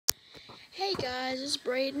Hey guys, it's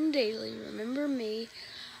Brayden Daily. Remember me?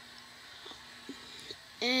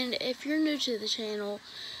 And if you're new to the channel,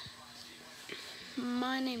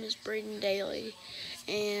 my name is Brayden Daily.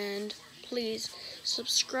 And please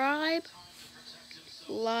subscribe,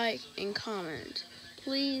 like, and comment.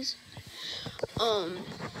 Please. And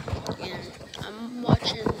I'm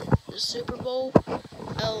watching the Super Bowl.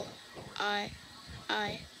 L-I-I.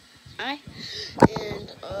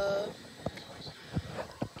 And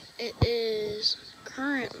it is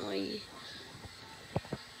currently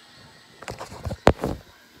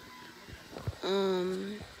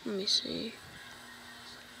let me see.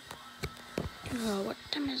 What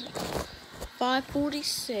time is it?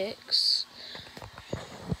 5:46.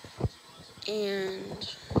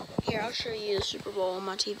 And here, I'll show you the Super Bowl on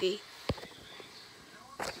my TV.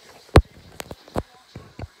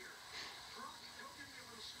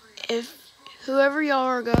 If whoever y'all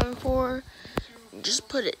are going for, just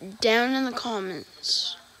put it down in the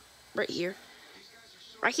comments. Right here.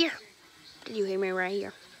 Right here. Did you hear me? Right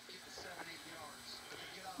here.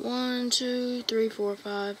 1, 2, 3, 4,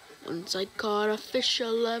 5. Once I caught a fish,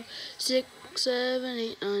 11, 6, 7,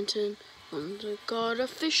 8, 9, 10. Once I caught a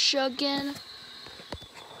fish again.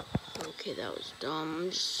 Okay, that was dumb.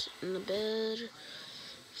 I'm just in the bed.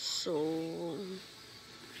 So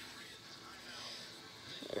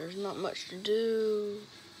there's not much to do.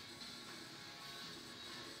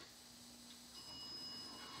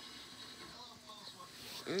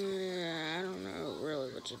 I don't know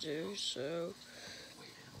really what to do, so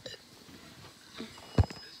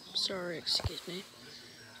sorry, excuse me.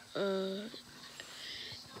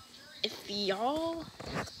 If y'all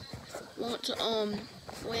want to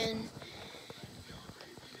win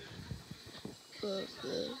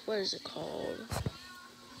what is it called?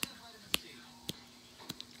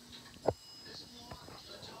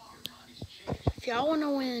 If y'all want to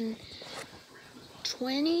win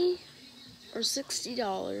 $20 or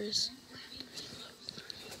 $60,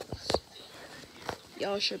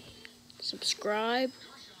 y'all should subscribe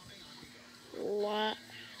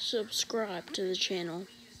to the channel,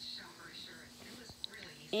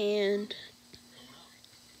 and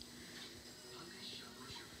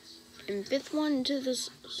fifth one to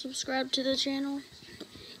subscribe to the channel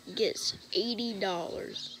gets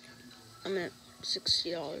 $80. I meant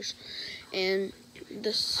 $60, and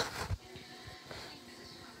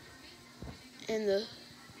the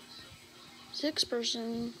sixth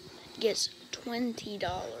person gets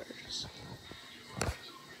 $20.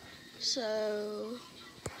 So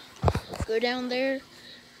go down there,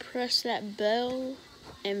 press that bell,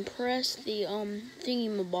 and press the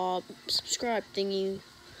thingy-mabob subscribe thingy,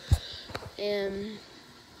 and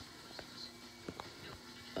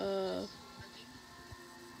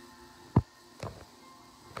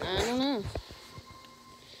I don't know.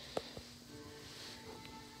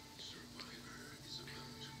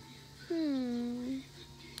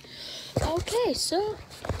 Okay, so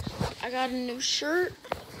I got a new shirt,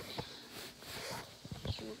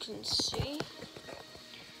 as you can see,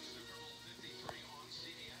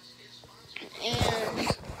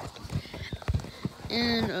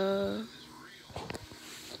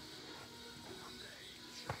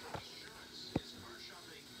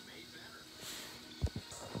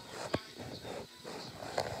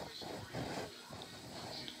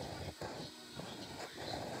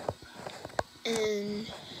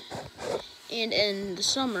 and in the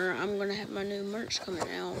summer, I'm gonna have my new merch coming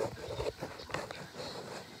out.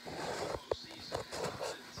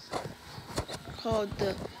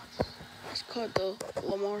 It's called the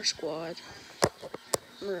Lamar Squad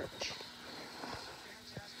merch.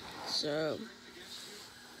 So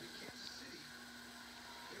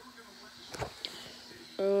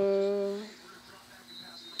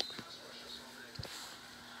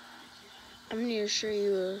I'm gonna show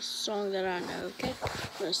you a song that I know, okay? I'm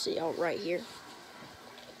gonna see y'all right here.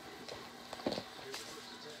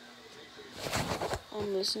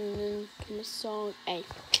 I'm listening to the song. Hey.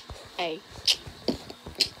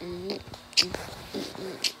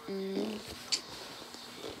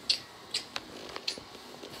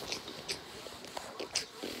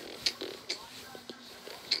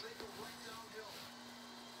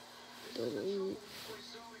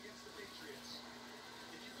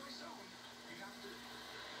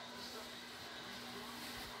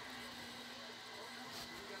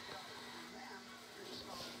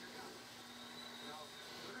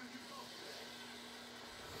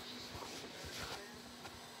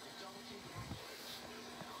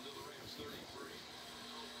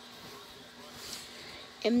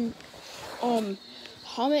 And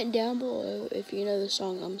comment down below if you know the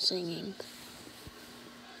song I'm singing.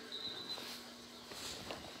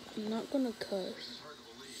 I'm not gonna cuss,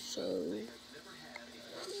 so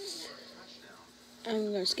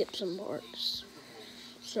I'm gonna skip some parts.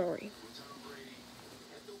 Sorry.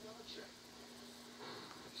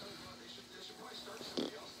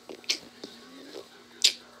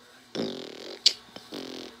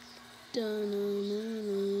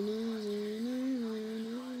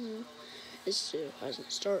 This still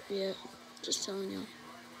hasn't started yet. Just telling you.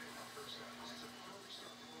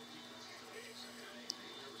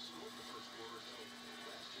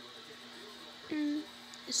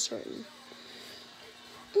 It's starting.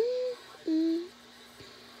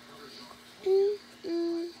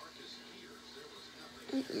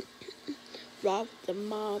 Rob the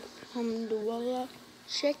mob, alhamdulillah,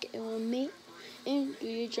 check it on me, and do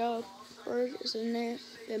your job. Bird is in there,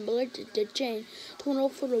 been bulleted the chain, 20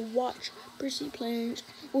 for the watch, Prissy plans,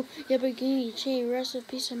 Yabagini chain,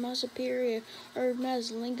 recipe of my superior, Herb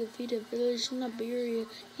Maz, Linga Vita Village, Liberia,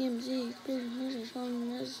 EMZ, Business from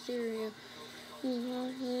Nigeria.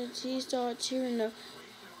 He starts hearing the,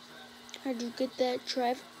 how'd you get that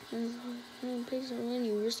traffic? Picks when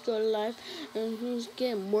you risk your life, and who's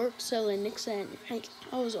getting work selling Nicks at night.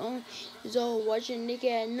 I was on his old watching Nick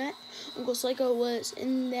at night. Uncle Psycho was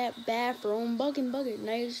in that bathroom, bugging,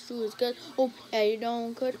 nice to his gut. Oh, yeah, you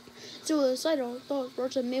don't cut. Suicidal thoughts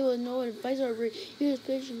brought to me with no advisory. He was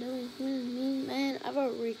patient, man, I've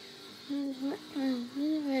already.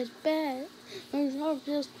 It's bad. It's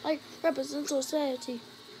just like represents society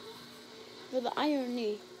for the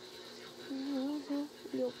irony.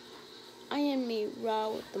 I am me raw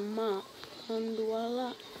with the mop.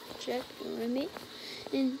 Alhamdulillah, check with me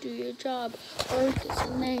into your job. Earth is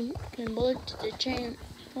the name, and bullet to the chain.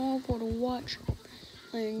 Fall for the watch.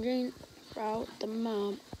 And Jane raw with the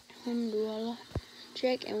mop. Alhamdulillah,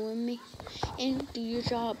 check in with me into your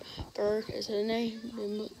job. Earth is the name,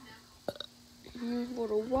 and for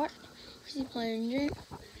the watch. She playing Jane.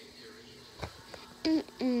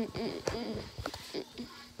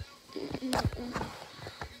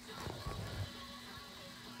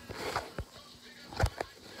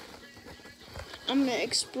 I'm gonna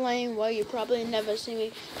explain why you probably never see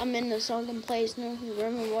me. I'm in the sunken place, no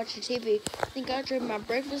room and watching TV. Think I trade my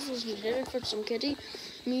breakfast as you did it for some kitty.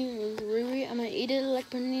 Me and Riri, I'm gonna eat it like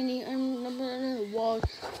panini. I'm in the wall,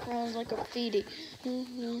 rolls like a feedy.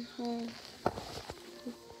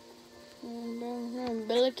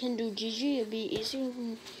 Bella can do Gigi, it'd be easy.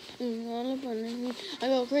 I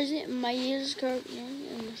go crazy and my ears curve.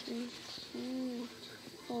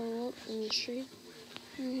 All up in the street.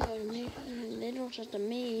 They don't trust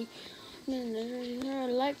me. They're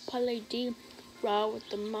like Pale D. Raw with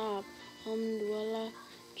the mob. Alhamdulillah.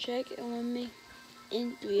 Check it with me.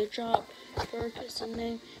 Into your job. First is the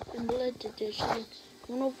name. And blood edition.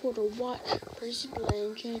 1 for the watch. Prissy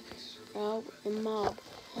playing chain. Raw with the mob.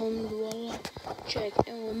 Alhamdulillah. Check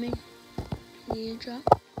it with me. Your job.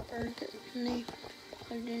 First is the name.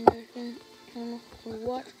 Identity. 1 for the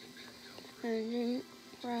watch. And then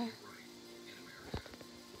raw.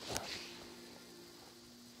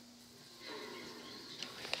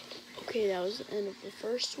 Okay, that was the end of the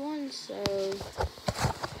first one, so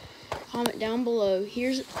comment down below.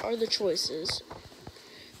 Here are the choices.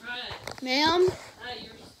 Right. Ma'am? Hey,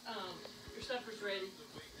 your supper's ready.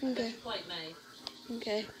 Okay. Your plate made.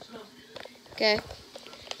 Okay. Come on. Okay.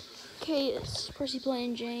 Okay, it's Percy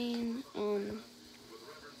playing Jane, and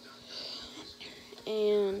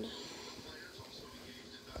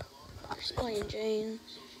Percy playing Jane,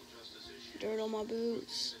 dirt on my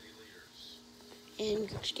boots, and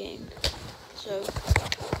Gooch Gang. So,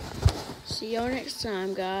 see y'all next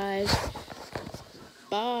time, guys.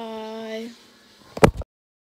 Bye.